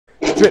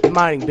Strip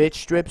mining, bitch.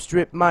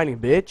 Strip mining,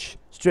 bitch.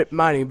 Strip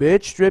mining,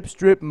 bitch.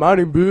 Strip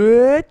mining,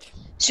 bitch.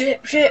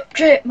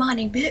 Strip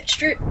mining, bitch.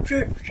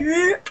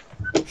 Strip.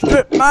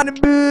 Strip mining,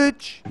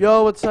 bitch.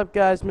 Yo, what's up,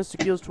 guys? Mr.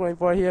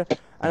 Killius24 here,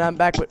 and I'm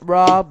back with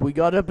Rob. We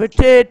got a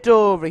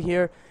potato over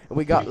here, and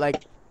we got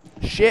like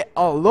shit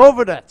all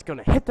over that's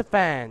gonna hit the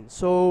fan.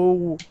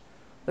 So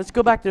let's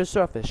go back to the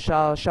surface,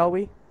 shall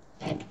we?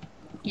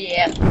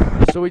 Yeah.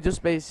 So we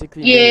just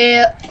basically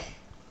Yeah.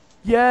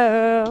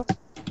 yeah.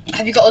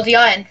 Have you got all the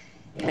iron?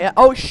 Yeah.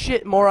 Oh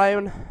shit, more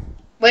iron.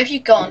 Where have you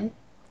gone?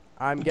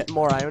 I'm getting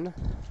more iron.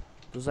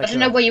 I don't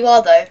know where you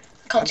are though.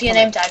 Can't see your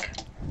name coming.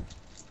 tag.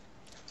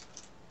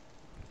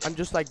 I'm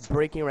just like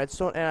breaking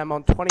redstone, and I'm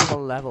on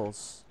 21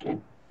 levels.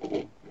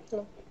 Oh,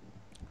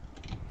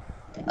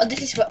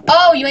 this is where.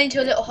 Oh, you went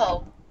into a little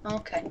hole.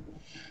 Okay.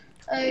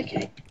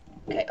 Okay.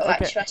 Alright.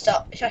 Okay.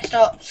 Should I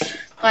start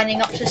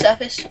climbing up to the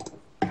surface?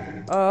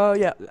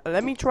 Yeah.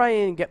 Let me try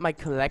and get my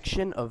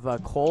collection of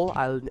coal.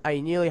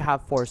 I nearly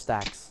have 4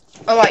 stacks.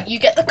 Alright, you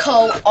get the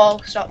coal.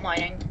 I'll start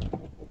mining.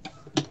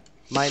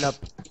 Mine up.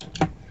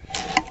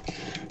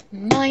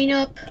 Mine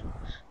up.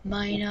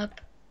 Mine up.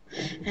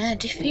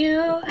 And if you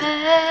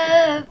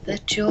have the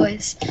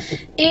choice,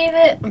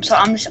 even I'm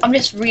sorry, I'm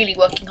just really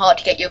working hard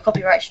to get you a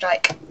copyright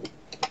strike.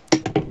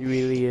 He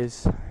really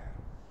is.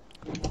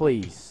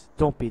 Please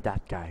don't be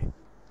that guy.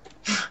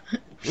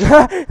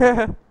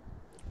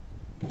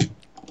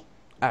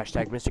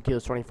 Hashtag Mr.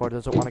 Killius24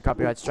 doesn't want a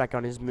copyright strike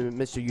on his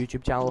Mr.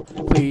 YouTube channel.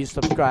 Please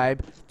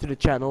subscribe to the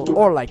channel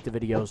or like the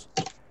videos.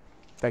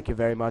 Thank you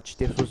very much.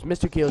 This was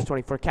Mr.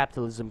 Killius24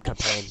 capitalism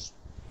campaign.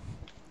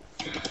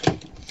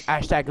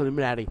 Hashtag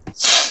Illuminati.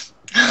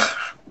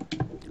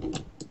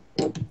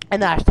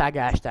 And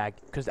hashtag,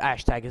 because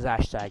hashtag is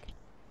hashtag.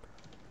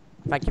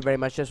 Thank you very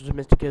much. This was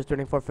Mr.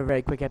 Killius24 for a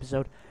very quick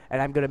episode.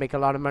 And I'm going to make a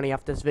lot of money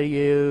off this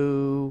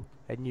video.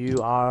 And you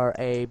are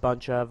a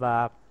bunch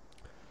of,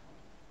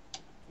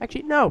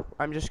 Actually, no.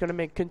 I'm just going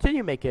to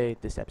continue making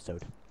this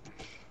episode.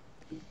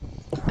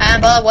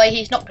 And by the way,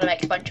 he's not going to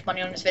make a bunch of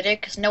money on this video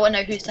because no one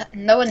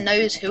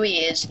knows who he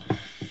is.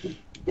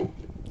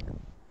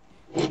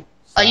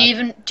 Are you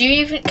even?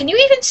 Can you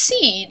even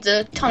see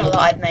the tunnel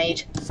that I've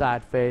made?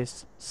 Sad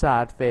face,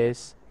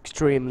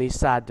 extremely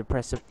sad,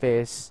 depressive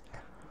face.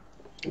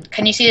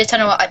 Can you see the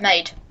tunnel that I've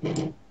made?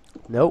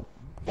 Nope.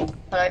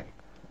 Hello.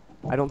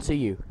 I don't see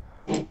you.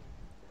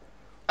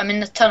 I'm in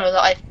the tunnel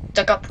that I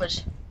dug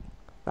upwards.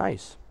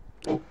 Nice.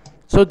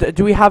 So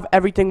do we have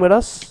everything with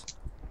us?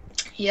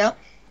 Yeah.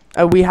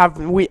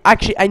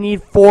 Actually I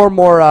need 4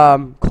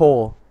 more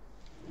coal.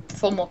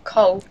 4 more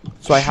coal.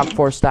 So I have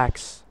 4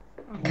 stacks.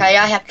 Okay,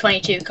 I have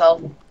 22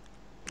 coal.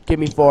 Give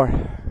me 4.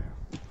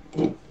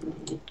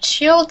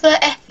 Chill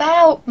the F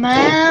out,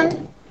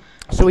 man.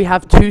 So we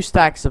have 2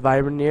 stacks of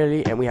iron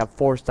nearly, and we have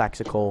 4 stacks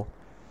of coal.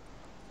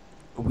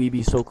 We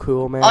be so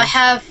cool, man. I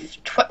have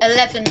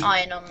 11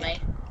 iron on me.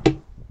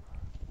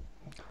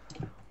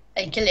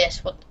 Hey,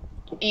 Killius, what?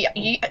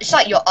 It's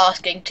like you're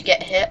asking to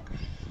get hit.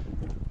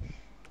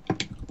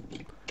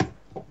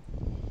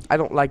 I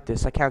don't like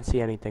this. I can't see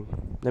anything.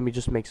 Let me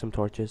just make some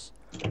torches.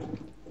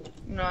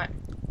 Right.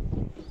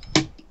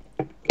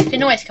 You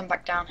can always come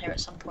back down here at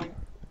some point.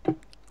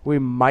 We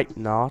might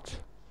not.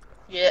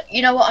 Yeah.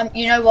 You know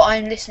what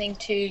I'm listening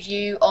to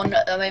you on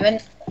at the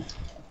moment?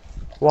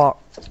 What?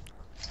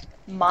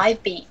 My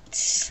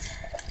beats.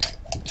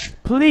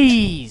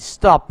 Please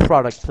stop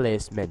product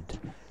placement.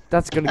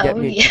 That's gonna get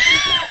me. Yeah.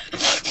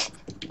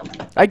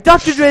 Like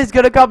Dr. Dre's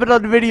gonna comment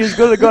on the video. He's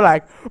gonna go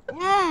like,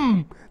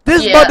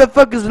 this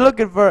motherfucker's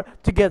looking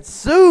to get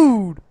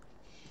sued.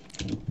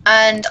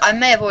 And I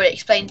may have already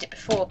explained it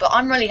before, but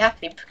I'm really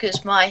happy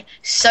because my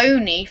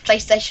Sony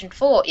PlayStation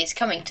 4 is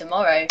coming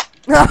tomorrow.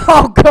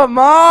 Oh, come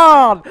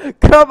on!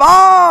 Come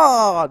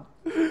on!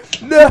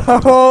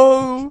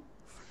 No!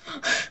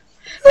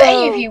 For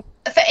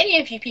any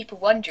of you people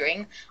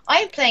wondering, I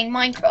am playing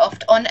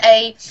Minecraft on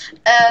a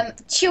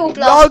Chill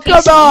Blast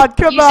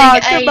come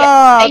on!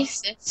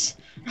 Asus.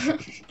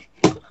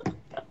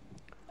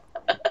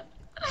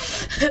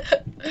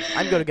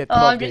 I'm gonna get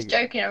I'm just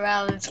joking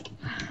around.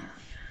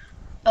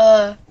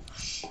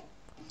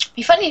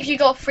 Be funny if you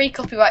got 3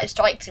 copyright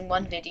strikes in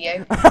one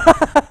video.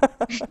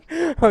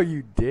 Oh,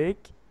 you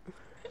dick.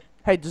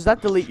 Hey, does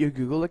that delete your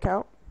Google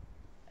account?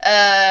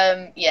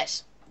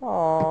 Yes.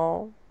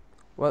 Oh.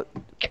 What?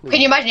 Can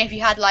you imagine if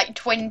you had like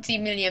 20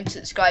 million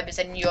subscribers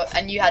and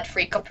you had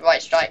 3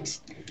 copyright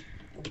strikes?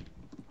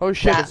 Oh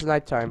shit, it's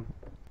nighttime.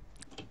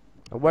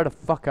 Where the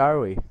fuck are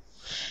we?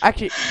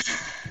 Actually,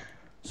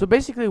 so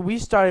basically we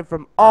started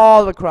from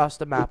all across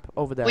the map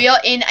over there. We are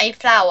in a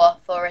flower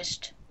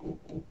forest.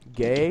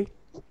 Gay?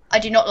 I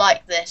do not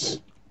like this.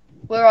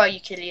 Where are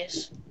you,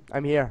 Killius?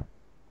 I'm here.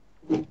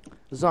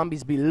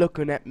 Zombies be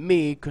looking at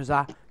me cause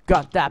I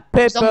got that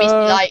paper. Zombies be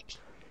like,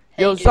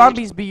 hey, yo,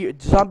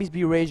 dude. zombies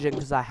be raging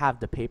cause I have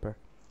the paper.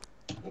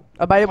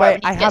 By the way,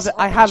 I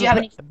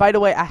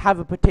have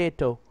a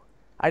potato.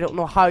 I don't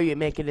know how you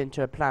make it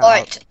into a plant.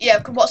 Alright, yeah,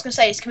 what I was going to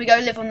say is, can we go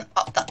live on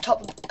up that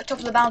top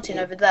of the mountain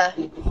over there?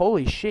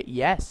 Holy shit,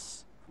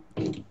 yes.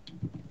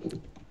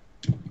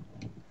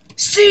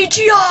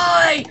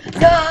 CGI!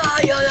 Yeah,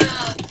 yeah,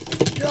 yeah.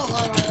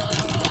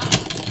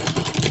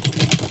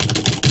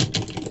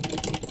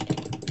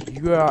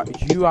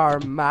 You are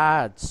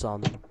mad,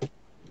 son.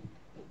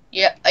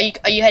 Yeah,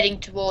 are you heading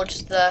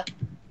towards the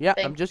Yeah,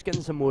 thing? I'm just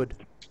getting some wood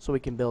so we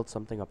can build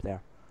something up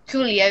there.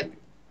 Coolio.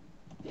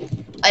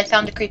 I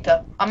found a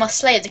creeper. I must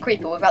slay the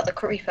creeper. Without the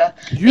creeper,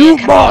 You me and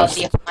Captain must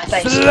will be up my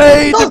face.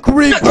 slay the Oh,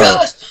 creeper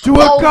yes! to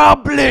Oh,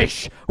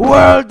 accomplish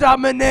world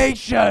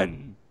domination.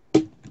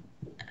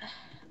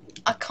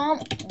 I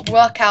can't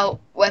work out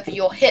whether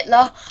you're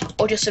Hitler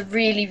or just a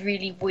really,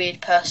 really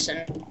weird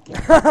person.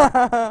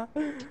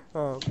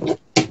 Oh.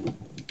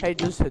 Hey,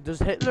 does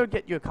Hitler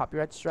get you a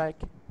copyright strike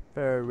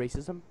for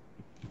racism?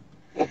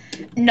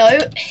 No,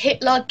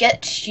 Hitler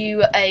gets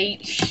you a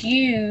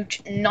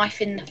huge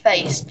knife in the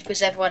face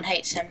because everyone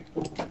hates him.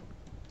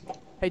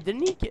 Hey,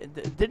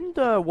 didn't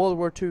World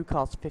War II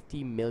cause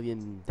 50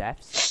 million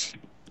deaths?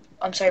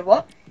 I'm sorry,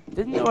 what?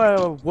 Didn't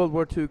World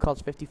War II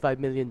cause 55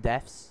 million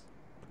deaths?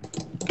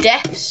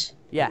 Deaths?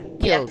 Yeah,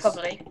 Yeah, kills.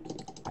 probably.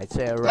 I'd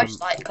say around. Most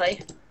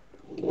likely.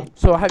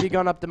 So have you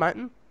gone up the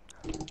mountain?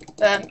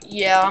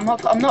 Yeah, I'm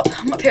up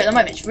here at the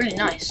moment. It's really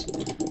nice.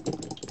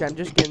 Okay, I'm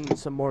just getting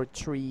some more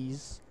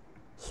trees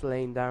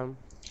slain down.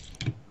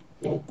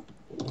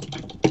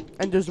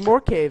 And there's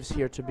more caves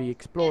here to be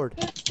explored.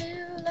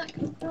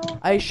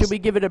 Should we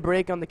give it a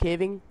break on the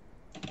caving?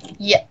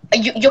 Yeah,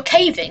 you're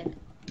caving.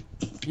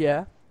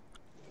 Yeah.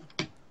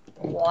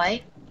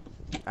 Why?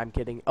 I'm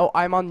kidding. Oh,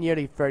 I'm on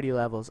nearly 30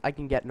 levels. I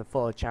can get in a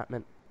full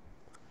enchantment.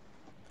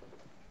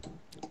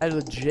 I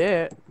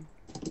legit.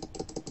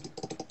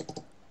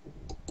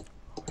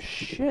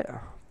 Shit.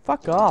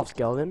 Fuck off,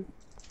 skeleton.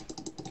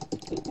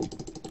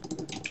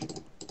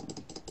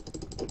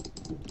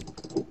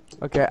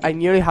 Okay, I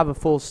nearly have a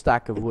full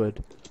stack of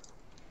wood.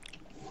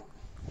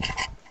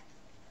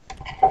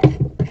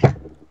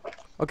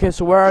 Okay,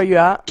 so where are you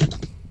at?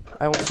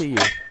 I don't see you.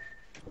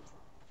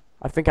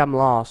 I think I'm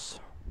lost.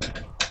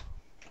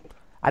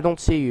 I don't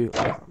see you.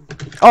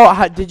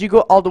 Oh, did you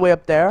go all the way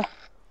up there?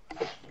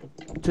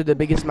 To the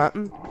biggest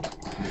mountain?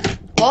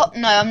 What?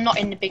 No, I'm not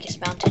in the biggest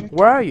mountain.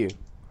 Where are you?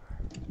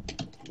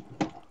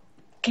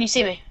 Can you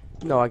see me?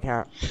 No, I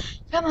can't.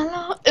 Come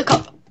on, look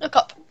up, look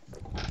up.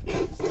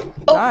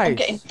 Oh, Nice. I'm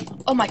getting.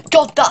 Oh my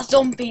god, that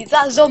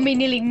zombie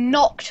nearly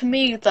knocked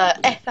me the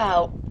F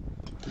out.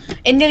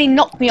 It nearly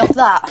knocked me off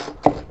that.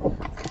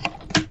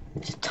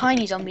 It's a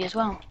tiny zombie as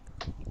well.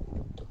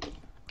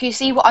 Can you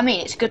see what I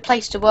mean? It's a good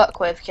place to work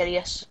with,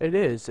 Killius. It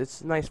is.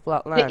 It's nice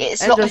flat land.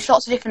 It's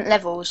lots of different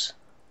levels.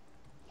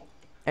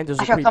 And there's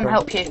I a shall creeper. come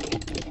help you.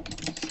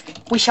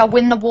 We shall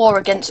win the war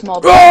against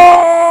mobs.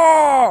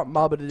 Oh!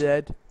 Mob of the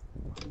dead.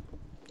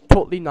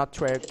 Totally not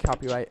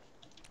copyright.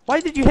 Why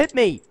did you hit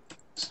me?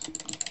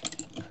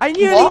 I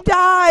nearly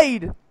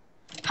died!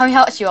 How many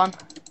hearts are you on?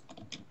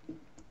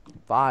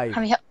 5.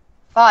 How many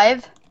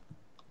 5?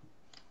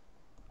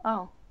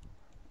 Oh.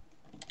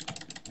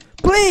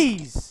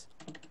 Please!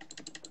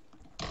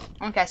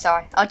 Okay,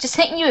 sorry. I was just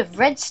hitting you with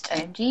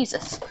redstone.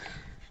 Jesus.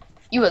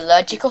 You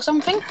allergic or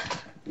something?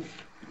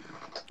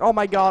 Oh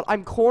my god,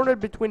 I'm cornered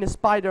between a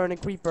spider and a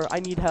creeper. I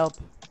need help.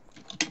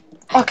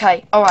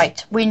 Okay,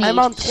 alright. We need I'm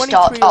on to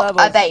start 23 up a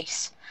levels.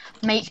 base.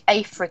 Make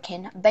a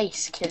freaking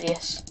base,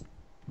 Killius.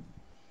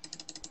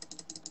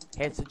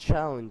 Hey, it's a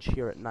challenge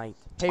here at night.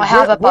 Hey, I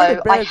have a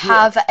bow. I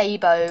have have a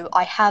bow.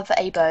 I have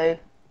a bow.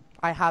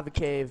 I have a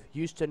cave.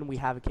 Houston, we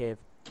have a cave.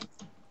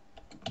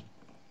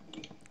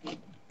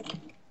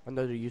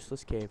 Another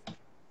useless cave.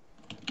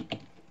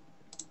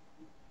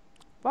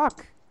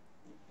 Fuck!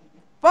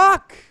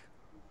 Fuck!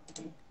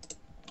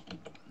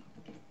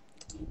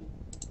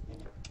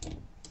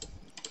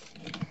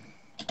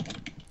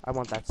 I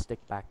want that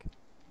stick back.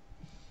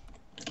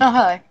 Oh,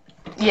 hello.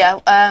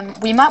 Yeah,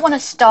 we might want to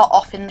start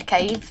off in the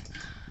cave.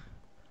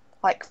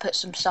 Like, put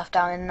some stuff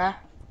down in there.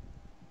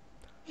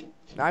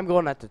 I'm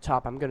going at the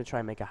top. I'm gonna try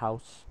and make a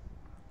house.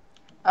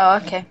 Oh,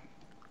 okay.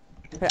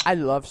 Hey, I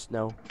love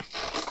snow.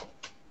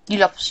 You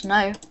love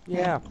snow?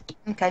 Yeah.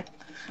 Okay.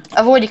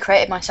 I've already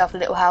created myself a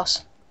little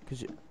house.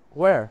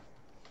 Where?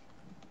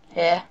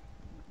 Here.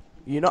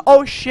 You know?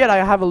 Oh shit! I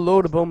have a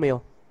load of bone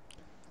meal.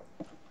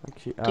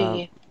 Actually, Do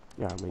you?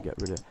 yeah, I'm gonna get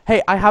rid of it.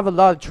 Hey, I have a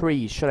lot of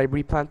trees. Should I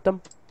replant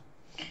them?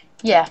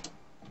 Yeah.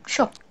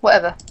 Sure.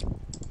 Whatever.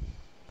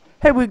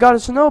 Hey, we got a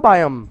snow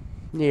biome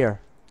near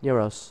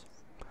us.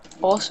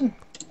 Awesome.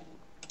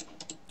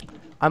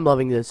 I'm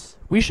loving this.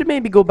 We should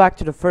maybe go back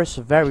to the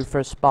very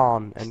first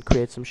spawn and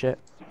create some shit.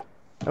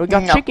 And we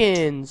got No.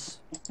 chickens.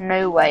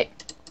 No way.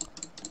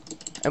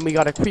 And we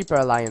got a creeper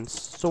alliance.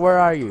 So where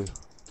are you?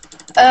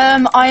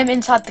 I am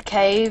inside the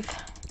cave.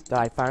 That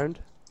I found.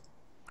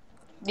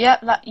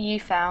 Yep, that you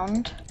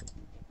found.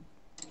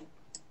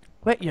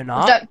 Wait, you're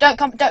not? Don't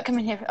come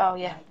in here. Oh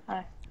yeah.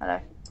 Hello.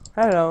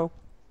 Hello.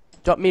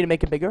 Do you want me to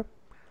make it bigger?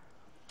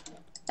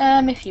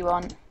 If you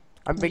want.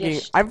 I'm thinking.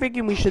 Yes. I'm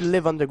thinking we should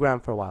live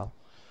underground for a while.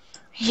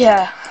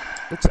 Yeah.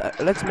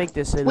 Let's make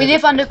this. We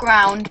live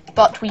underground,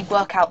 but we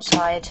work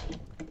outside.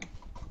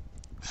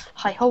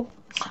 Hi ho,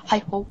 Hi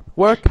ho.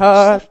 Work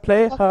hard,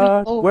 play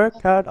hard,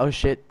 work hard. Oh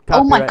shit.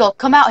 Oh my Copyright. god,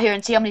 come out here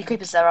and see how many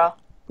creepers there are.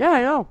 Yeah,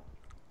 I know.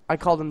 I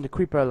call them the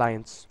Creeper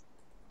Alliance.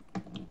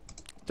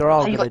 They're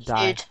all Have you gonna got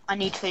die. food? I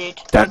need food.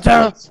 Dun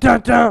dun Please.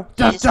 dun dun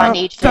dun Jesus, I dun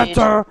need dun food.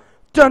 dun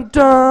dun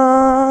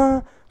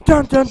dun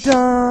dun dun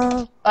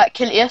dun. Right,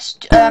 Killius,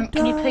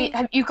 can you please?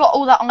 You've got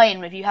all that iron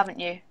with you, haven't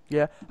you?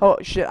 Yeah. Oh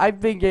shit. I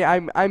think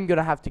I'm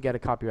gonna have to get a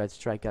copyright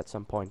strike at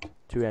some point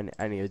to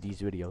any of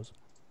these videos.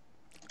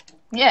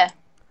 Yeah.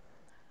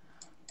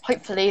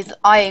 Hopefully,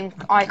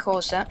 I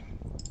caused it.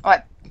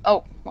 Right.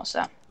 Oh, what's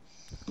that?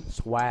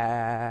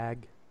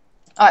 Swag.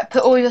 Alright,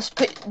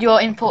 put your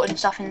important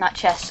stuff in that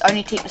chest.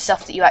 Only keep the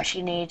stuff that you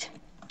actually need.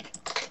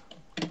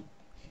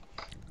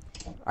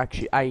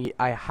 Actually,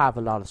 I have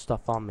a lot of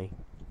stuff on me.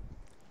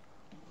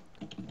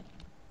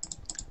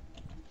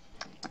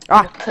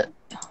 Ah! Put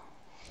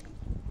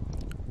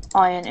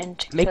iron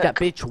into Make that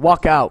bitch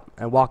walk out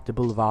and walk the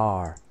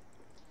boulevard.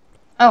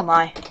 Oh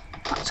my,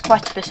 that's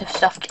quite a bit of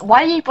stuff.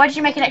 Why did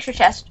you make an extra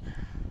chest?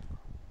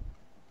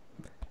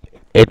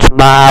 It's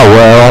my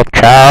world,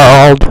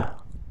 child.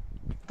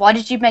 Why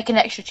did you make an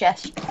extra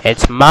chest?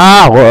 It's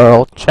my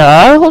world,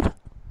 child.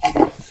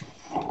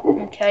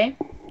 Okay.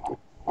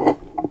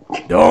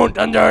 Don't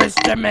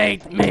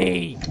underestimate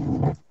me.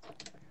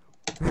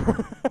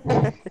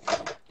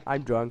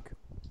 I'm drunk.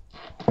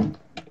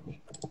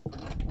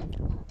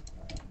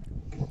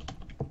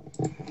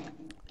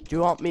 Do you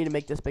want me to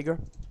make this bigger?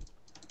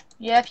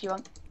 Yeah, if you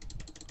want.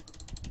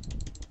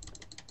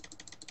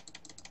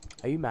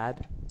 Are you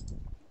mad?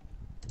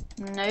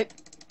 Nope.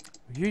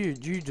 You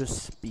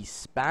just be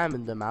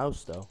spamming the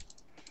mouse though.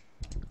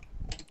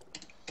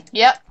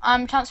 Yep,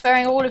 I'm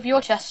transferring all of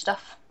your chest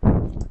stuff.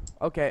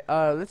 Okay,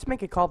 let's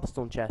make a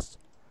cobblestone chest.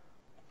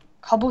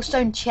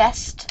 Cobblestone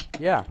chest?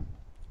 Yeah.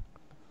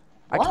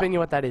 I'll What? explain you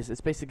what that is. It's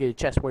basically a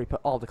chest where you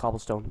put all the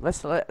cobblestone.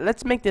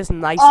 Let's make this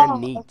nice Oh,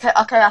 and neat. okay.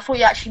 I thought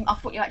you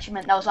actually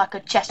meant that was like a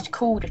chest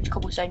called a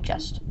cobblestone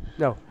chest.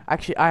 No,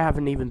 actually, I have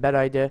an even better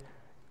idea.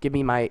 Give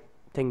me my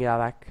thing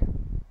back.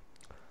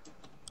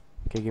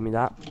 Okay, give me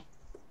that.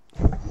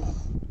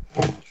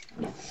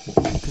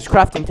 Because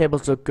crafting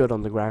tables look good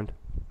on the ground.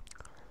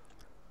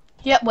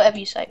 Yep, whatever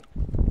you say.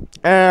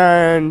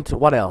 And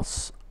what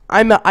else?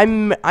 I'm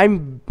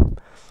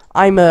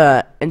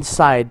a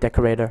inside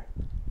decorator.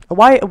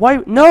 Why?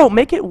 No,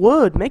 make it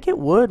wood. Make it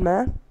wood,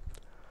 man.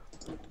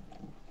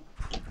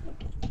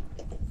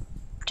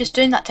 Just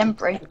doing that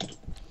temporary.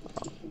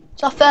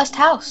 It's our first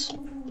house.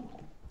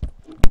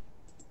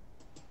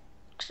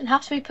 Doesn't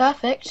have to be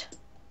perfect.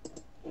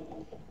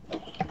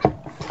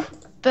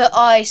 But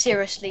I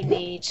seriously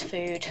need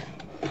food.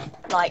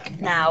 Like,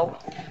 now.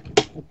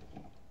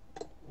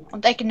 I'm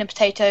taking the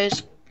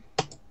potatoes.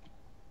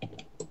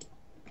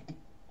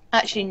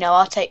 Actually, no,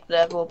 I'll take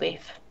the raw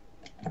beef.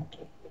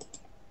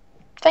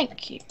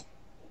 Thank you.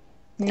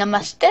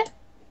 Namaste. Are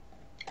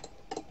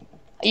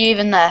you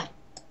even there?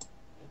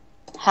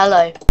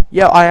 Hello.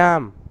 Yeah, I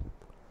am.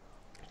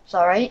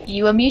 Sorry,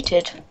 you were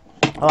muted.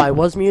 Oh, I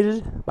was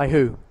muted? By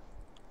who?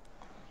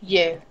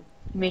 You.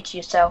 Muted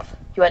yourself.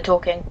 You weren't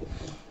talking.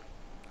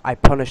 I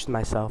punished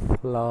myself.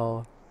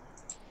 Lol.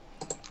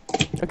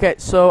 Okay,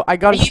 so I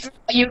got.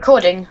 Are you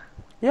recording?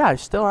 Yeah, I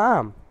still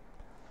am.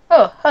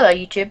 Oh, hello,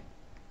 YouTube.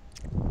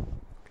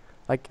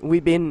 Like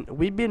we've been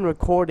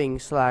recording /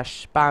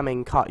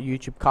 spamming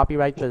YouTube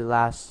copyright for the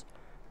last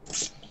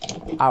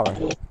hour.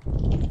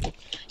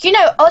 You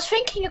know, I was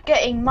thinking of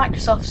getting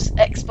Microsoft's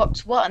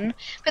Xbox One,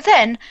 but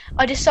then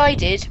I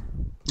decided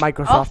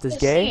Microsoft after is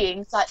gay.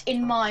 seeing that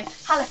in my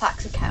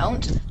Halifax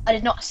account I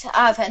did not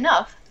have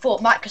enough for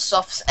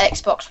Microsoft's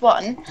Xbox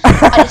One,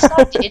 I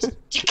decided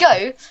to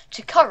go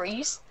to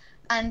Curry's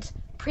and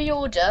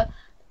pre-order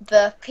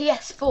the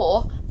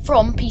PS4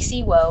 from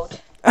PC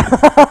World.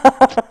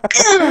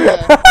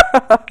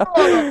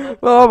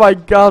 Oh my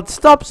god,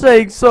 stop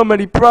saying so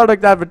many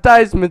product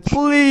advertisements,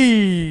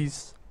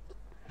 please.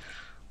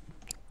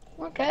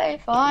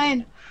 Okay,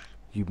 fine.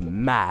 You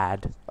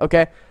mad.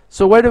 Okay,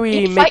 so where do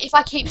we make... If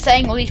I keep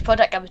saying all these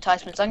product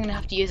advertisements, I'm going to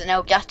have to use an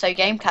Elgato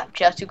game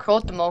capture to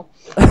record them all.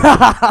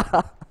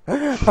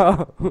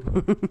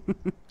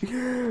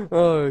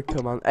 Oh,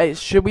 come on. Hey,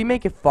 should we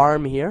make a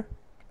farm here?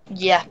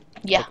 Yeah,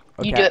 you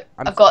Okay, do it.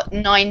 I've got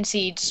 9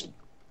 seeds.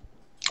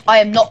 I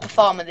am not the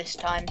farmer this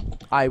time.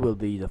 I will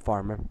be the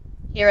farmer.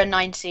 Here are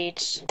 9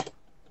 seeds.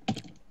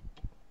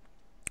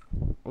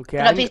 Okay,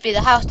 Can I please be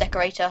the house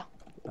decorator?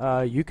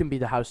 you can be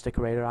the house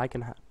decorator. I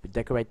can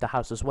decorate the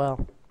house as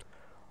well.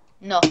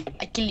 No,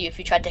 I kill you if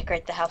you try to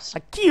decorate the house. I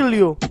kill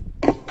you.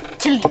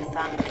 Kill you,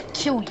 fam.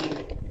 Kill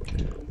you.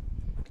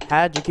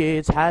 Had your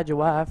kids, had your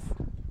wife.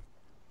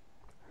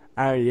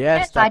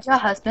 Yes, Find your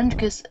husband,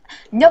 because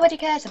nobody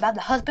cares about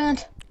the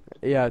husband.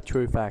 yeah,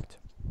 true fact.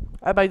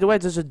 By the way,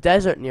 there's a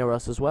desert near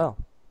us as well.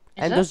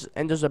 Is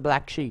And there's a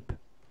black sheep.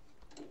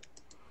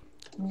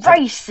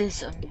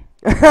 Racism.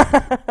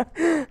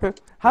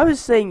 How is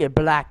saying a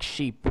black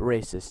sheep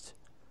racist?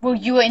 Well,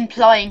 you were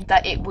implying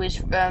that it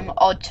was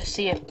odd to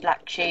see a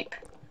black sheep.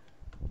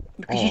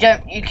 Because Oh.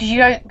 you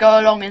don't go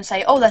along and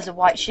say, oh, there's a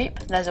white sheep.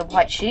 There's a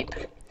white sheep.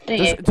 Do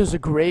you? There's a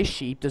grey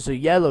sheep, there's a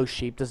yellow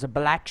sheep, there's a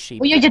black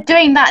sheep. Well, you're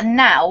doing that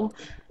now,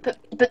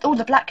 but all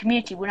the black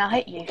community will now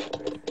hate you.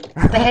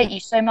 They hate you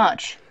so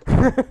much.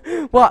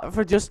 What,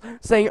 for just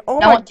saying, oh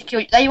They my...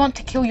 want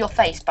to kill your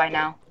face by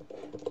now.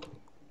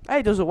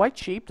 Hey, there's a white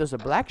sheep, there's a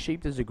black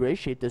sheep, there's a grey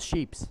sheep, there's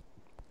sheeps.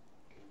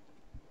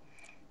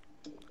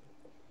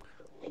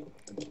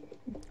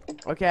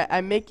 Okay,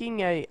 I'm making...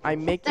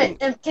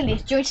 Killius, do you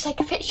want to take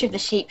a picture of the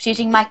sheep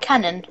using my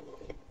cannon?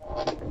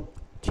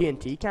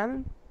 TNT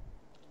cannon?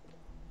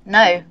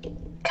 No,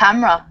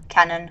 camera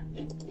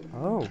cannon.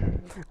 Oh.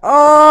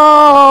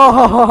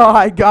 Oh,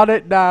 I got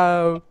it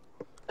now.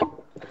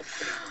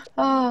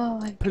 Oh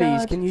my Please,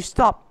 God. can you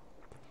stop?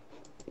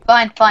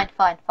 Fine.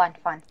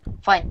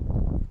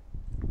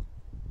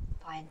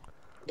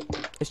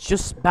 It's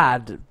just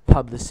bad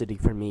publicity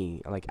for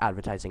me, like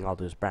advertising all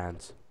those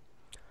brands.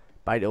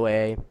 By the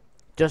way,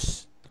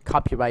 just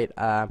copyright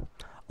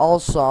all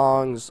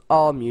songs,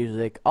 all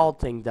music, all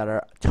things that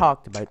are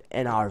talked about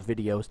in our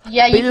videos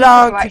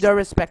belong to their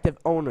respective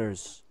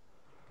owners.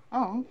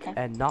 Oh, okay.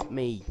 And not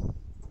me.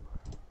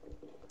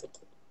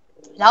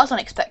 That was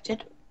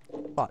unexpected.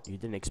 What, you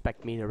didn't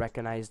expect me to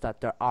recognize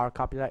that there are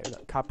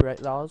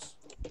copyright laws?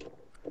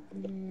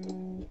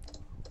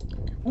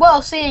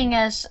 Well, seeing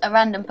as a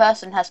random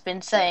person has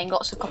been saying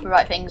lots of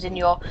copyright things in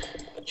your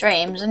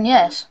streams, and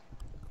yes.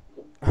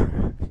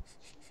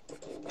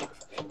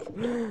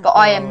 But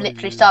I am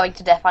literally starving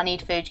to death. I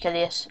need food,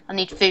 Killius. I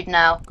need food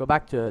now. Go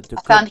back to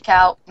I found a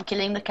cow. I'm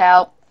killing the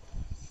cow.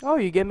 Oh,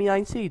 you gave me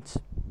 9 seeds.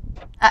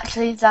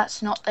 Actually,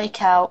 that's not a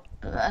cow.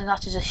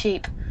 That is a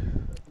sheep.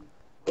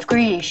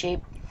 Greedy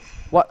sheep.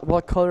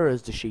 What color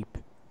is the sheep?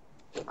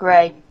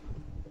 Grey.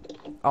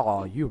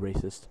 Oh, you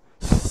racist.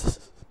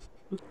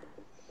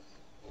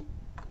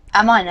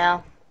 Am I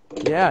now?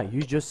 Yeah,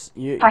 you.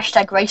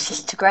 Hashtag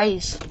racist to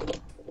greys.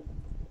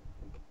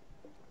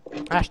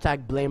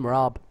 Hashtag blame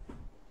Rob.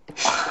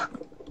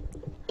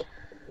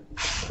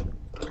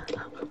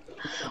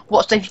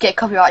 What if you get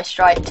copyright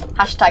strike?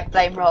 Hashtag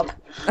blame Rob.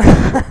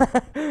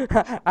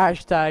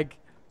 Hashtag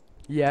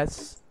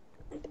yes.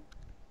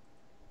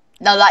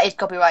 No, that is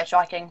copyright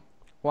striking.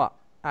 What?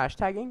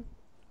 Hashtagging?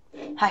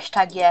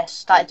 Hashtag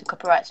yes, that is a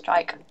copyright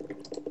strike.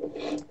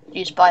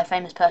 Used by a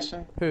famous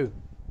person. Who?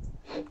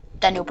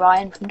 Daniel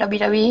Bryan from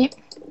WWE.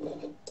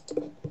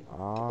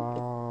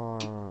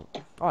 Oh,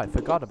 I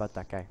forgot about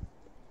that guy.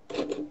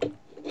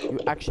 You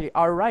actually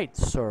are right,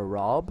 Sir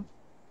Rob.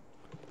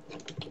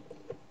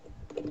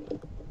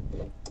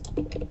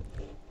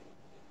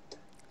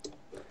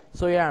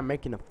 So yeah, I'm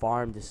making a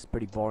farm. This is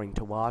pretty boring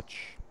to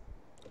watch.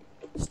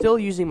 Still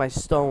using my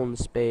stone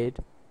spade.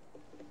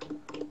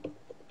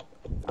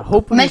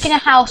 We're making a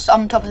house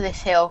on top of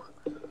this hill.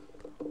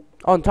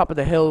 On top of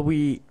the hill,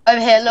 we... Over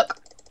here, look.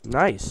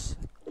 Nice.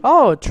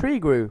 Oh, a tree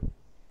grew.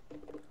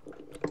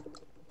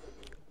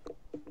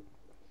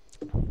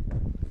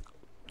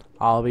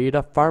 I'll be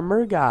the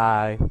farmer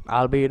guy.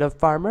 I'll be the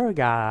farmer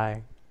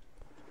guy.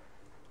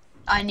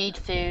 I need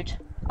food.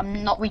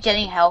 I'm not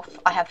regaining health.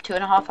 I have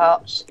 2.5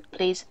 hearts.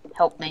 Please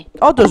help me.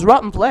 Oh, there's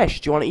rotten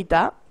flesh. Do you want to eat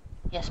that?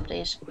 Yes,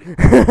 please.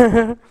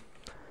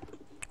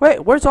 Wait,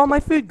 where's all my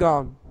food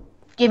gone?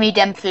 Give me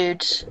them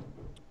foods.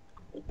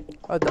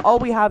 All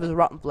we have is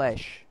rotten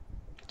flesh.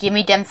 Give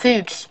me them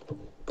foods.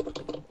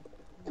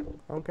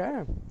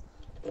 Okay.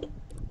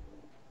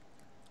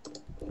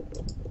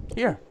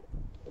 Here.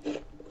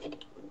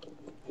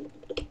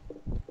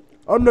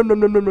 Oh no no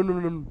no no no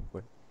no no.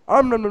 Wait.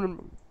 No no no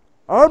no.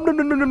 No no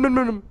no no no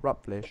no no.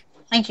 Rotten flesh.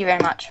 Thank you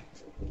very much.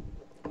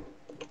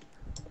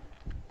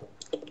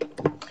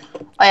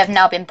 I have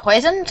now been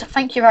poisoned.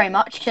 Thank you very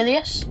much,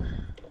 Killius.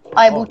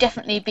 I will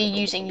definitely be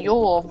using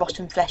your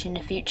rotten flesh in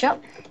the future.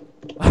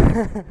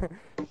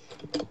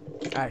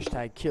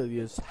 Hashtag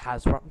Killius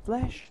has rotten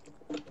flesh.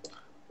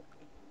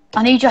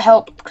 I need your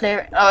help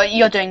clearing. Oh,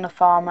 you're doing the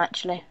farm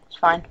actually. It's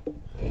fine.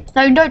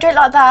 No, don't do it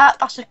like that.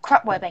 That's a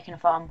crap way of making a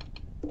farm.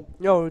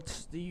 No,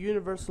 it's the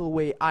universal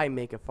way I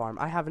make a farm.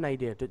 I have an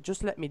idea.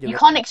 Just let me do it. You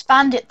can't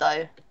expand it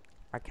though.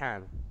 I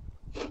can.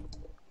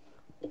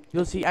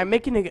 You'll see, I'm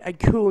making a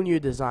cool new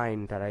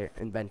design that I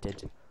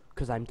invented.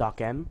 Because I'm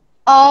Doc M.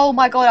 Oh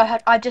my god,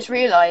 I just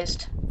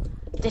realised.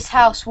 This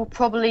house will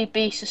probably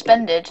be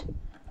suspended.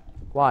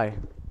 Why?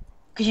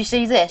 Because you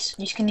see this?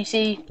 Can you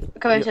see?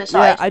 Come over to the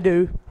side. Yeah, I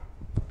do.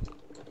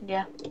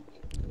 Yeah.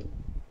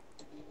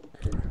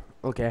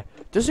 Okay.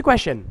 Just a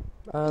question.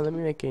 Let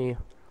me make a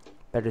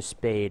better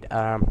spade.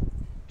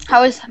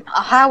 How is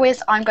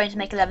I'm going to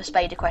make a leather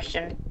spade a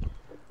question?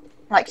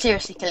 Like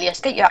seriously,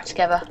 Killius, get your act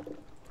together.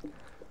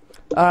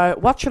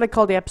 What should I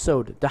call the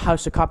episode? The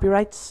House of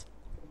Copyrights?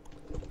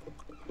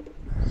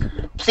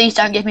 Please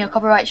don't give me a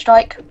copyright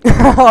strike.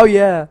 Oh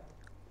yeah.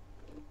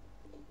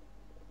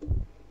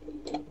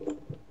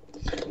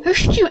 Who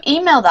should you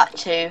email that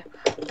to?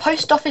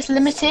 Post Office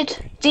Limited,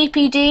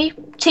 DPD,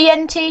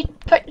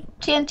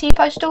 TNT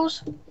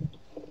Postals?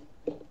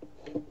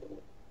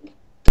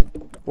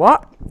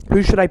 What?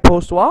 Who should I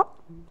post what?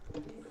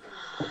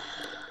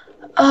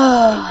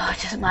 Oh,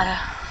 it doesn't matter.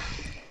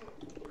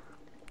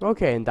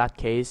 Okay, in that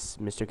case,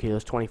 Mr.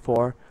 Killius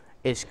 24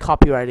 is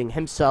copyrighting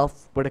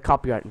himself with a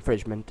copyright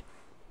infringement.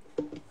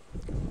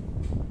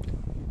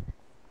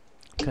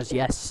 Because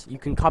yes, you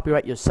can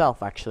copyright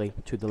yourself actually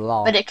to the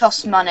law. But it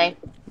costs money.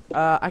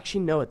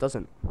 Actually no, it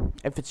doesn't.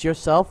 If it's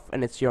yourself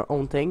and it's your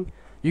own thing,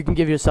 you can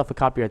give yourself a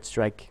copyright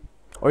strike.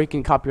 Or you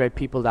can copyright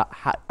people that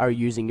are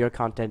using your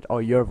content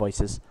or your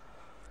voices.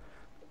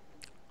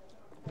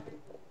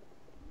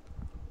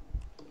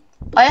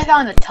 I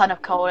found a ton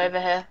of coal over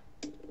here.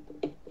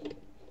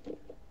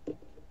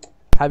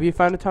 Have you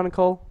found a ton of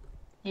coal?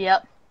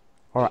 Yep.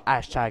 Or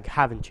hashtag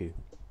haven't you?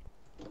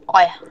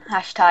 I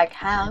hashtag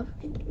have.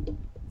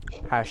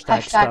 Hashtag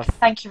Hashtag stuff.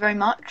 thank you very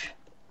much.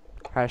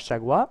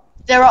 Hashtag what?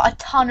 There are a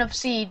ton of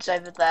seeds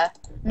over there.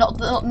 Not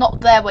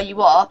there where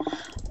you are.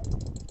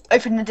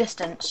 Over in the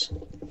distance.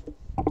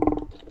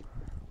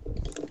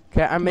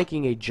 Okay, I'm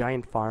making a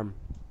giant farm.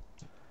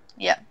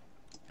 Yep.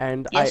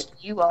 And Yes,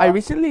 you are. I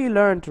recently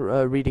learned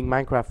reading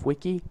Minecraft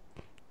Wiki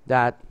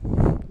that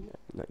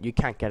you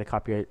can't get a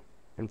copyright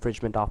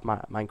infringement off my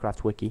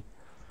Minecraft Wiki.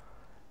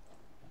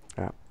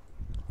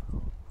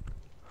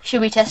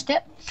 Should we test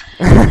it?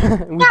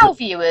 Now,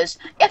 viewers,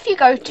 if you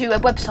go to a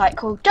website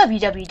called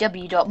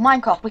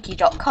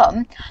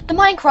www.minecraftwiki.com, the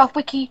Minecraft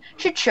Wiki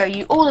should show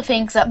you all the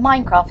things that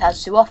Minecraft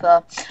has to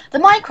offer. The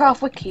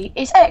Minecraft Wiki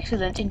is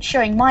excellent in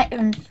showing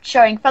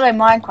fellow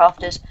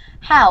Minecrafters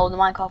how the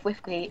Minecraft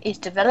Wiki is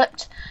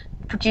developed,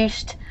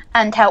 produced,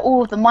 and how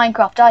all of the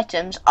Minecraft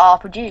items are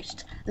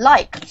produced,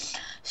 like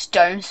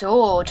stone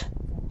sword,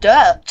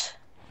 dirt,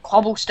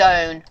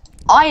 cobblestone,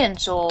 iron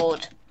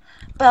sword.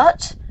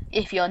 But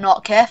if you're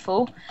not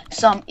careful,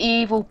 some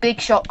evil big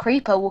shot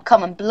creeper will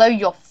come and blow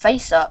your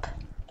face up.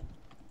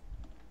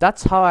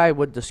 That's how I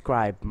would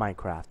describe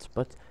Minecraft,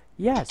 but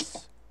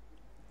yes.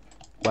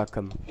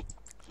 Welcome.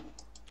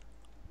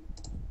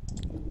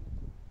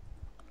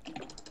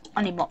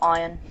 I need more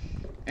iron.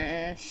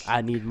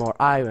 I need more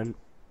iron.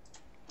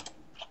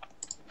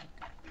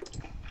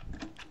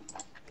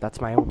 That's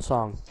my own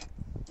song.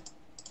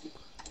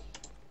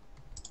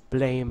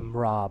 Blame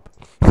Rob.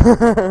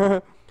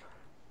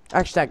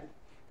 Hashtag.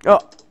 Oh.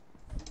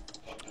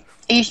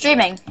 Are you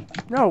streaming?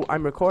 No,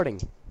 I'm recording.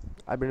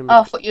 I've been.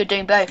 Oh, I thought you were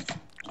doing both.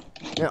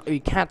 No,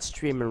 you can't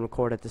stream and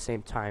record at the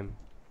same time.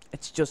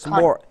 It's just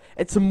Can't.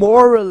 It's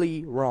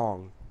morally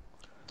wrong.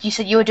 You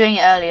said you were doing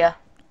it earlier.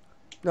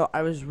 No,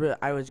 I was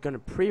gonna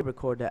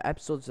pre-record the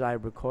episodes that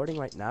I'm recording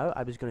right now.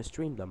 I was gonna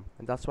stream them,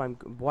 and that's what I'm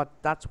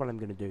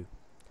gonna do.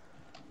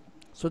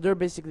 So they're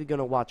basically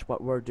gonna watch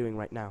what we're doing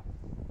right now.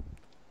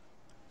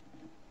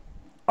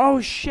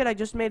 Oh shit! I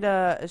just made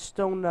a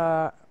stone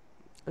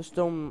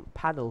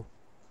paddle.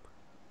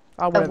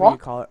 Oh, whatever you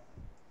call it.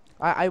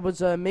 I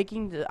was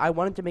making. I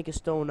wanted to make a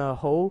stone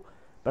hoe,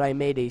 but I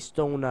made a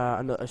stone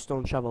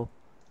shovel.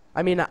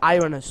 I mean an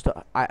iron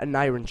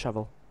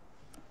shovel.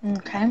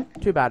 Okay.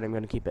 Too bad. I'm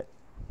gonna keep it.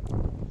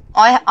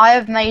 I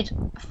have made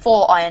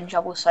 4 iron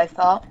shovels so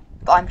far,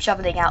 but I'm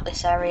shoveling out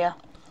this area.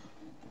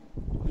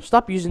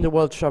 Stop using the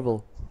word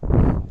shovel.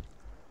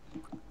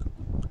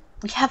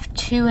 We have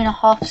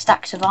 2.5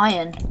 stacks of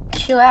iron.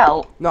 Chill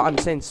out. No, I'm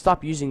saying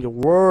stop using the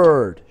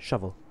word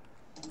shovel.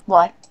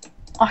 Why?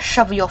 I'll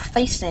shovel your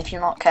face in if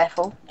you're not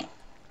careful.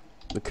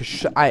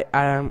 Because I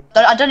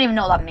don't even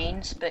know what that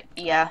means, but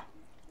yeah.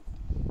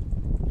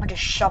 I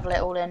just shovel it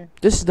all in.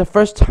 This is the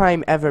first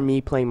time ever me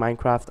playing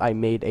Minecraft I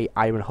made a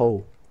iron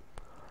hoe.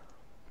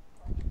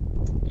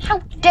 How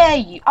dare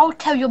you? I'll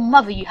tell your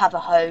mother you have a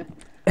hoe.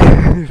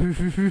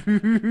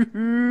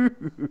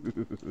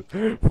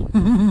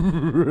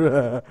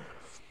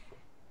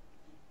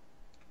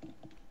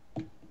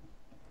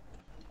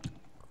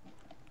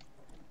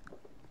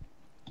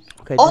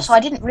 Okay, Also, I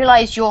didn't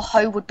realise your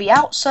hoe would be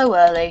out so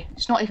early.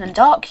 It's not even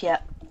dark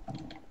yet.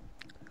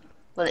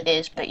 Well, it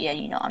is, but yeah,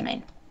 you know what I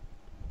mean.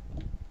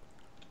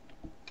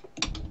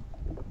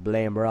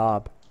 Blame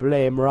Rob.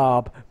 Blame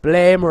Rob.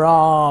 Blame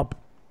Rob.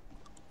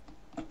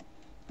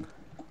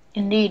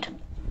 Indeed.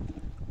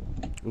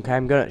 Okay,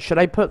 I'm gonna. Should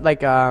I put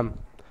like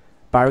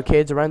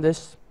barricades around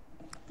this?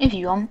 If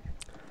you want.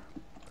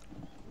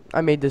 I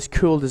made this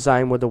cool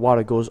design where the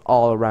water goes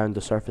all around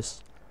the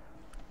surface.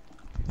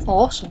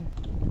 Awesome.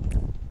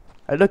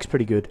 It looks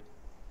pretty good.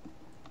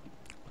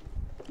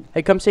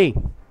 Hey, come see.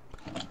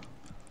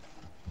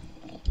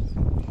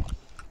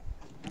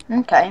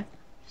 Okay.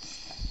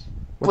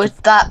 Would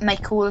that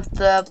make all of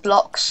the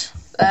blocks,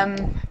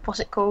 what's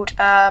it called,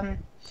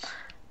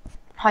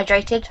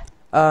 hydrated?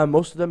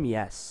 Most of them,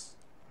 yes.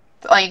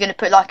 Are you going to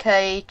put like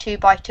a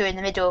 2x2 in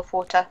the middle of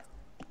water?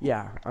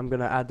 Yeah, I'm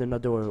gonna add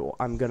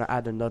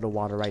another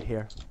water right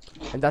here,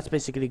 and that's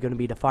basically gonna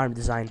be the farm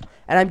design.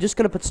 And I'm just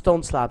gonna put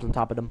stone slabs on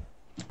top of them.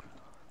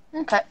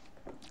 Okay.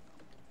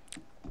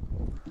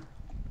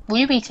 What are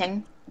you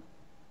eating?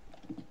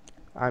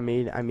 I'm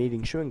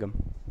eating chewing gum.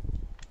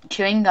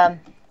 Chewing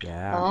gum.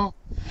 Yeah. Oh.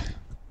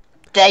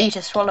 Dare you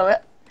to swallow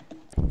it.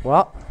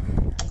 What?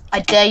 I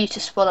dare you to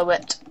swallow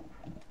it.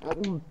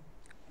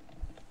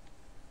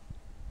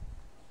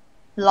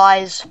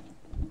 Lies.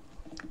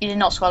 You did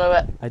not swallow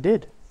it. I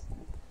did.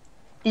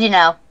 Did you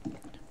now?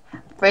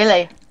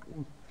 Really?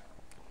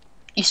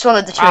 You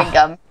swallowed the chewing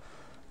gum.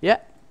 Yeah.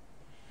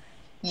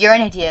 You're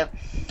an idiot.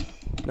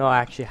 No, I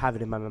actually have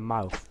it in my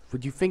mouth.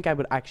 Would you think I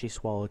would actually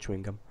swallow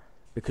chewing gum?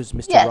 Because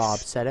Mr. Yes. Rob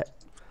said it?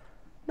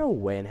 No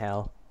way in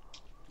hell.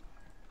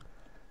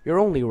 You're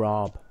only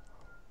Rob.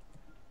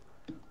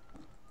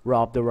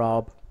 Rob the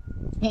Rob.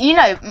 You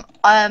know,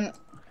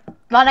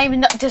 my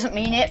name doesn't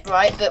mean it,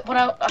 right? But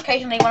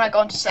occasionally when I go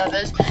onto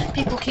servers,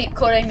 people keep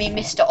calling me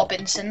Mr.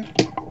 Robinson.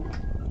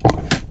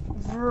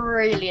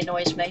 Really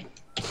annoys me.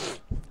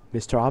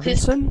 Mr.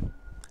 Robinson,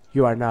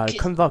 you are now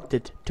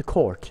conducted to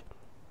court.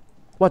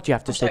 What do you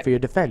have to say for your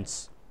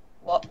defense?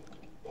 What?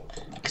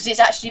 Because it's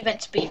actually meant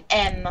to be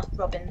M.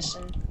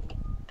 Robinson.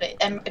 But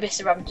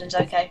Mr. Robinson's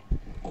okay.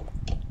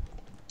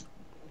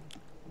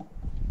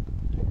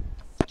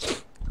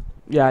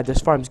 Yeah,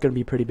 this farm's gonna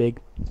be pretty big.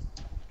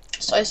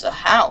 So is the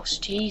house,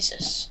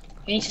 Jesus.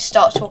 You need to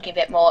start talking a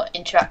bit more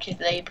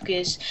interactively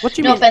because, What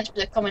do you no mean? offense,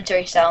 but the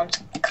commentary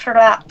sounds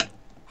crap.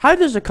 How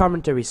does the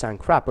commentary sound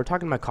crap? We're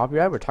talking about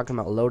copyright, we're talking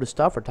about a load of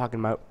stuff, we're talking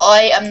about...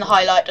 I am the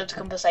highlight of the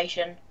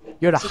conversation.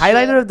 You're the This is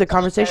highlighter your of the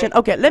conversation?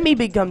 Okay, let me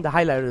become the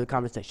highlighter of the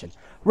conversation.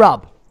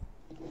 Rob.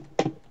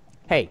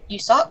 Hey. You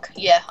suck?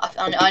 Yeah,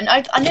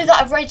 I knew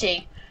that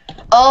already.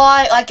 Oh,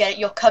 I get it.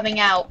 You're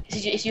coming out.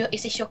 Is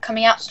this your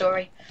coming out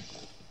story?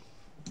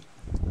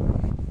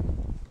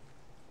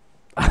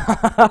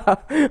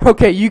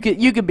 Okay, you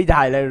can be the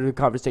highlighter of the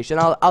conversation.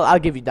 I'll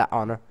give you that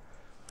honor.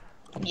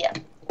 Yeah,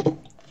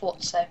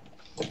 thought so.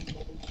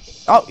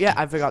 Oh yeah,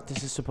 I forgot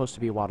this is supposed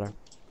to be water.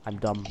 I'm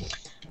dumb.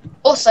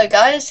 Also,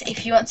 guys,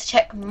 if you want to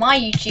check my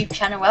YouTube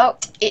channel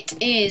out, it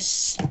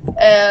is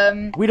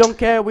We don't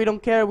care. We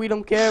don't care. We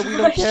don't care. We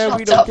don't care. We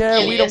Shut don't up,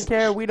 care. We don't Killius.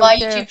 care. We My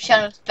don't care. YouTube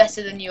channel is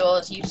better than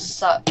yours. You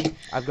suck.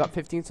 I've got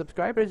 15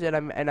 subscribers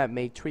and I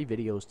made 3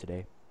 videos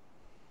today.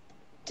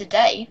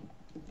 Today?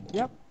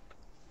 Yep.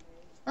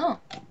 Oh,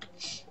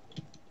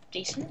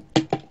 decent.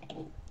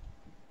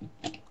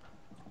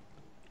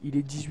 Il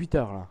est 18h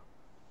là.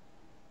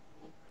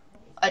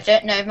 I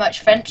don't know much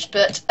French,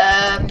 but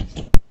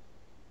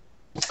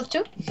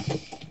surtout.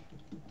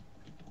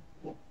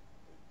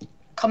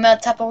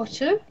 Comment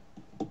t'appelles-tu?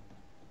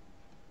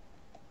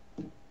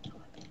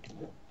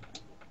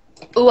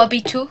 Où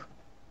habites-tu?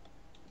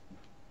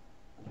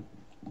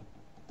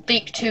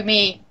 Speak to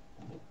me.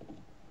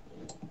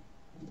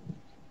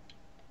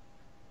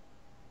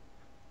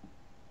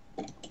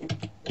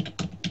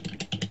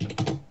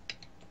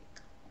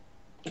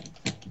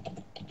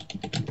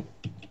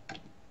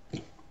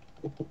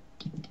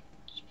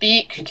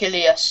 Speak,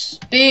 Killius.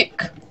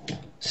 Speak.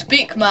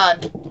 Speak, man.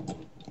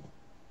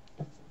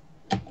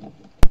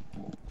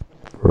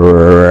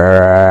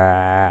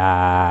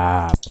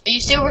 Are you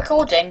still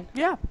recording?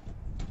 Yeah.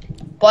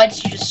 Why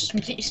did you just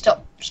completely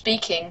stop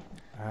speaking?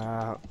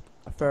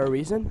 For a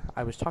reason,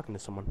 I was talking to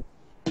someone.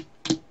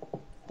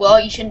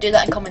 Well, you shouldn't do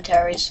that in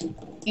commentaries.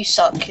 You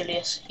suck,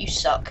 Killius. You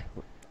suck.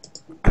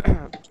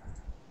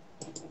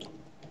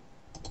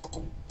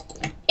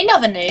 In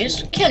other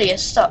news, Killius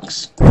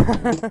sucks.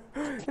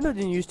 In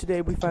other news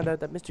today, we found out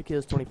that Mr.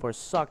 Killius24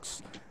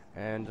 sucks,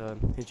 and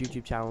his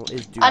YouTube channel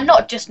is doomed. And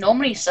not just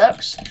normally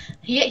sucks.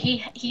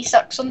 He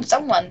sucks on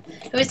someone.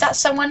 Who is that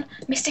someone?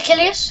 Mr.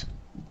 Killius?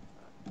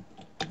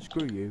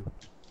 Screw you.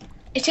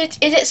 Is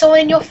it someone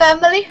in your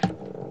family?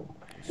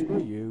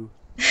 Screw you.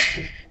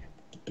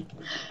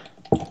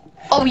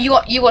 Oh,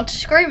 you want to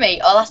screw me?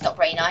 Oh, that's not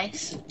very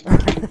nice.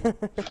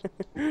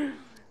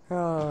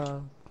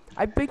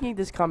 I'm thinking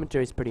this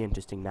commentary is pretty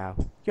interesting now.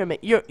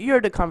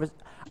 You're the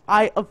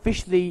I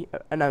officially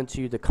announce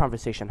you the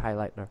conversation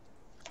highlighter.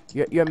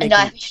 You're making. And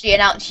I officially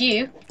announce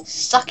you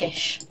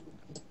suckish.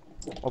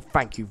 Oh,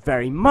 thank you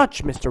very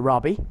much, Mr.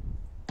 Robbie.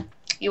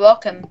 You're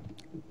welcome.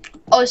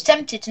 I was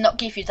tempted to not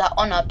give you that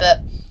honor,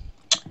 but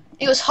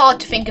it was hard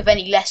to think of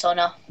any less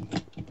honor.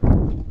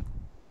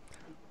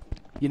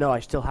 You know,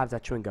 I still have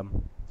that chewing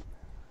gum.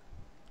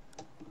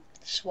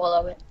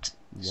 Swallow it.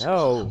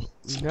 No,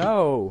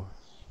 no.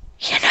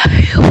 You know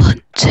you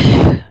want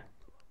to.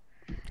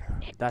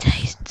 That's,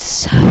 Tastes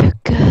so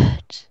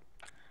good.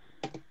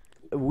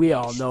 we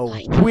all know.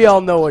 We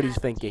all know what he's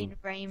thinking.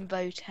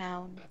 Rainbow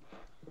Town.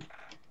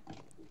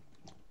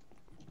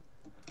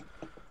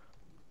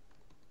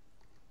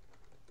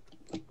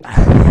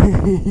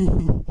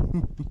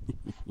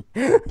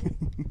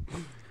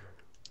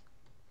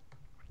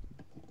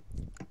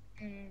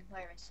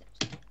 Where is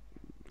it?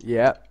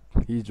 Yeah,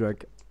 he's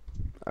drunk.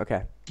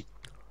 Okay.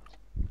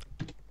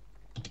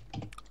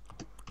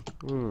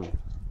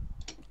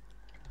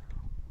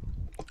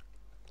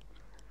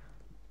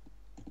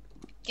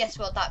 Guess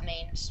what that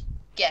means?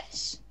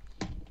 Guess.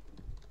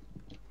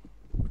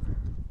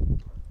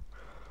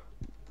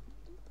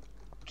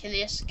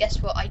 Killius, guess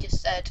what I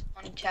just said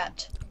on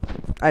chat?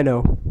 I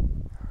know.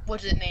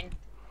 What does it mean?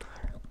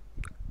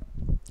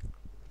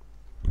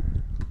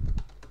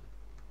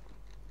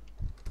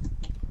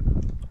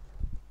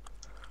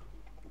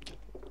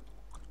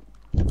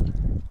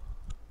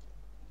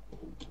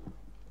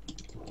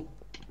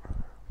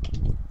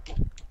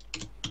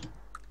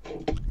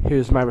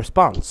 Here's my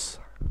response.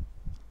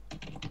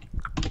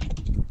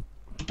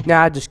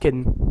 Nah, just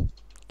kidding.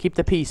 Keep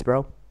the peace,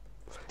 bro.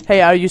 Hey,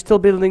 are you still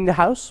building the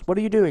house? What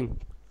are you doing?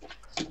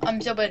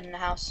 I'm still building the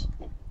house.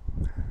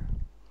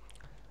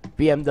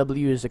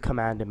 BMW is a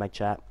command in my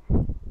chat.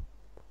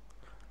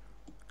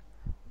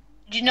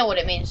 You know what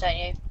it means, don't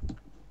you?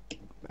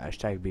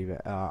 Hashtag be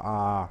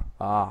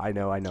I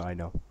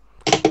know.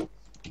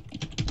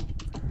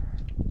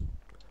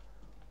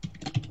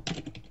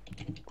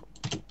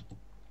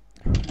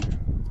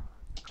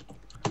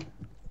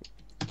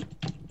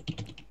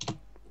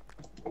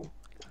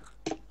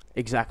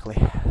 Exactly.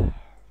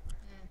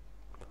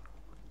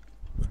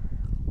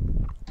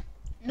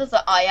 Not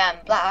that I am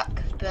black,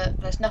 but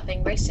there's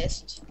nothing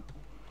racist.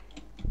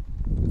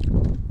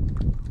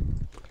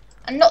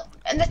 And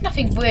there's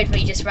nothing weird when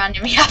you just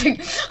randomly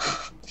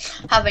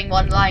having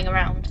one lying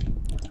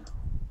around.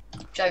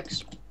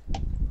 Jokes.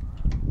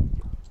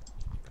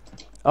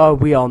 Oh,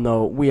 we all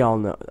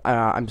know.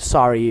 I'm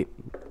sorry.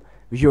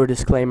 Viewer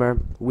disclaimer.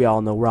 We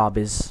all know Rob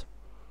is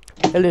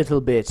a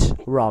little bit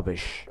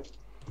rubbish.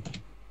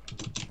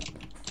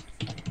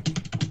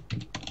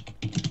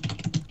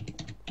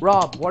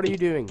 Rob, what are you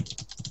doing?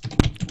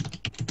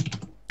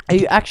 Are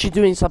you actually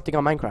doing something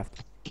on Minecraft?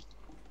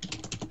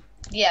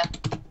 Yeah.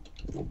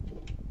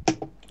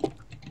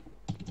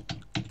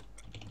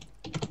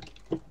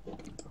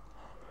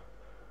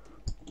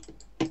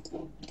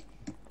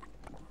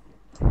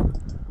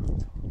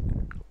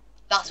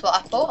 That's what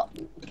I thought.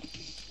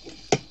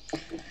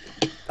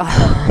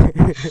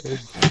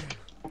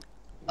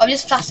 I'm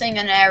just flattening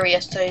an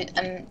area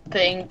and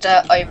putting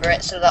dirt over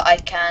it so that I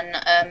can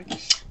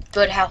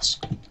build a house.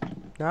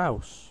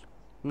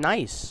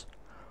 Nice.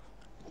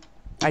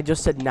 I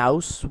just said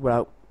nouse.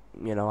 Well,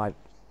 you know, it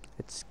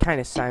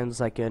kind of sounds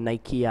like an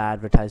IKEA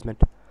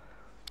advertisement.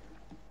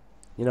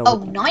 You know. Oh,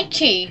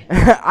 Nike.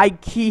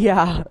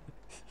 IKEA.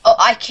 Oh,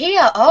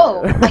 IKEA.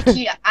 Oh,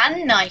 IKEA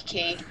and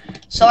Nike.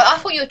 So I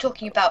thought you were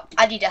talking about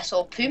Adidas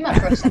or Puma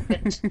for a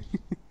second.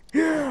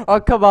 Oh,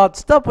 come on.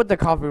 Stop with the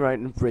copyright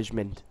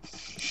infringement.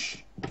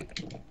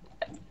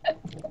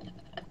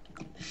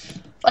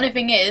 Funny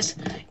thing is,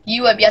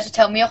 you won't be able to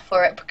tell me off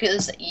for it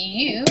because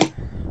you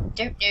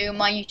don't know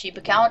my YouTube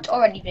account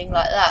or anything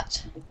like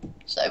that.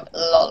 So,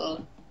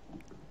 lol.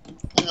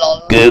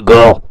 Lol.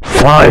 Google,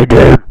 find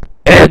him,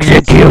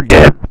 execute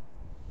him.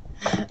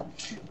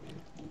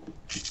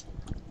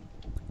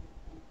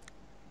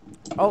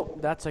 Oh,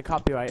 that's a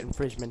copyright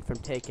infringement from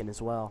Taken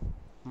as well.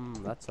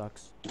 That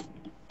sucks.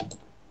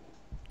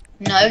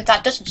 No,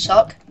 that doesn't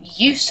suck.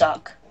 You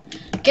suck.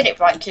 Get it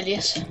right,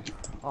 Killius.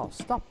 Oh,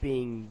 stop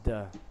being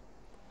the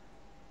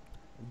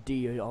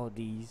D of all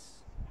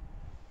these.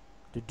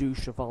 The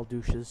douche of all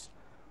douches.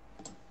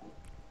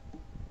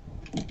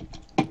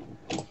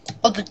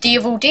 Oh, the D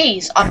of all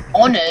Ds. I'm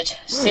honoured.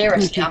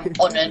 Seriously, I'm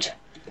honoured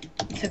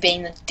for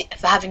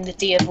having the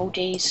D of all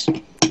Ds.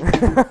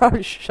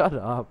 Shut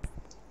up.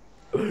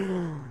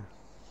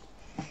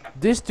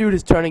 This dude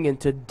is turning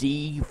into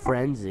D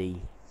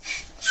Frenzy.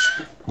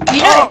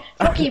 You know,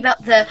 talking about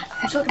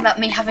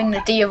me having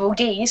the D of all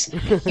Ds.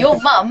 Your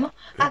mum.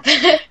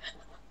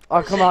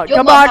 Oh, come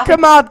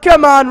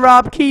on,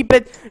 Rob. Keep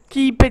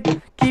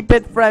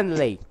it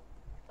friendly.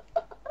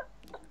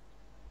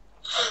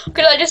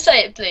 Could I just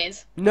say it,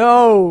 please?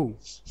 No.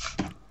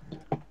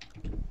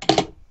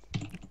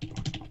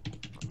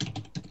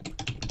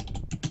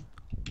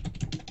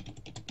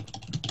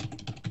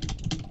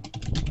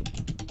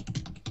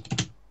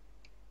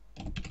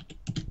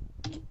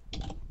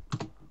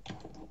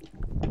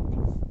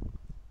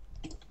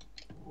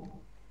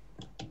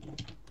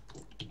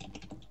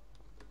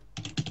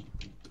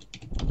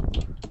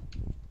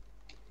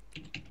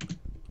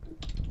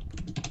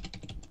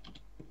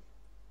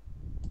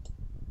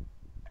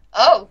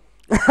 Oh.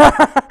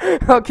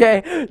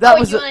 Okay, that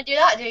was. You want to do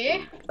that, do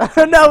you?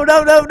 No,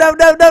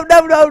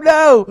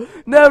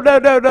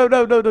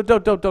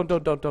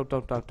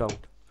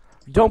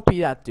 don't be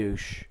that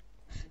douche.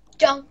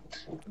 Don't,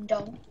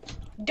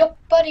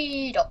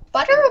 buddy,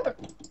 butter.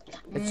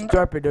 It's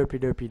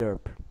derp.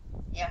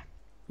 Yeah.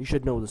 You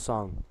should know the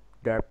song.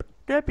 Derp,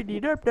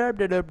 derpy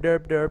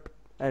derp.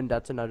 And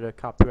that's another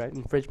copyright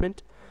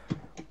infringement.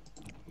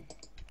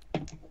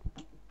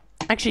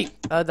 Actually,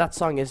 that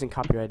song isn't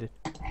copyrighted.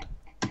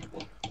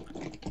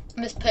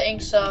 I'm just putting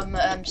some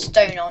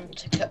stone on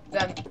to cook,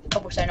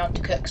 cobblestone on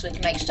to cook so we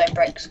can make stone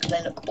bricks because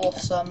they look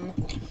awesome.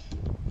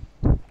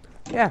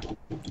 Yeah.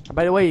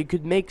 By the way, you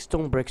could make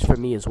stone bricks for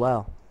me as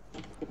well.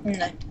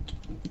 No.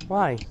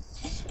 Why?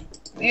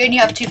 We only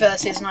have 2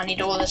 verses and I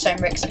need all the stone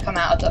bricks that come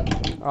out of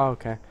them. Oh,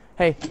 okay.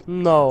 Hey,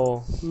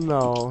 no.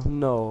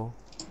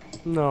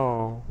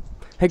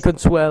 Hey,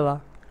 Consuela.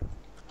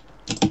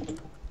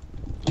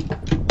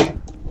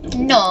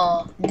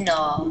 No.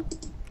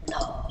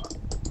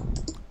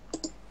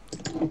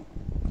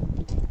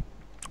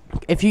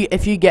 If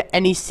you get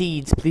any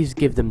seeds, please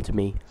give them to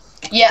me.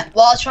 Yeah,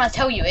 what I was trying to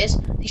tell you is,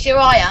 you see where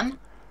I am?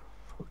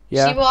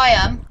 Yeah. See where I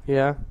am?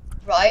 Yeah.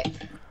 Right.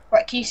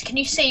 Can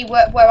you see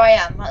where I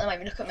am at the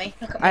moment? Look at me.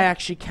 I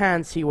actually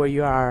can see where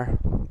you are.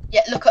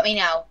 Yeah, look at me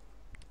now.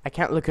 I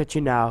can't look at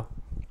you now.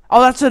 Oh,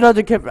 that's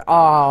another kid.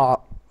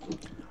 Oh.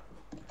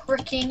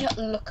 freaking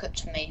look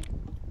at me.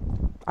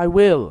 I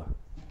will.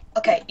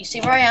 Okay, you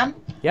see where I am?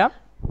 Yeah?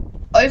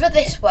 Over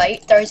this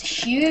way, there is a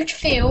huge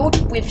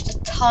field with just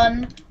a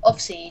ton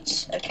of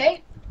seeds,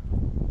 okay?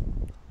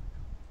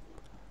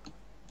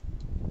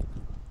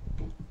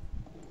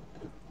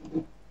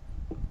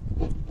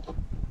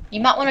 You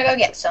might want to go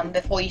get some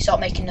before you start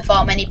making the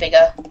farm any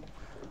bigger.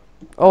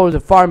 Oh, the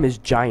farm is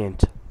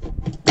giant.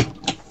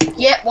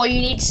 Yeah, well,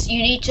 you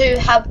need to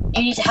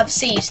have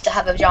seeds to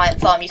have a giant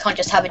farm. You can't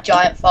just have a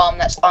giant farm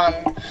that's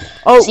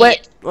Oh,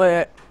 seeded.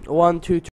 wait. 1, 2, 3.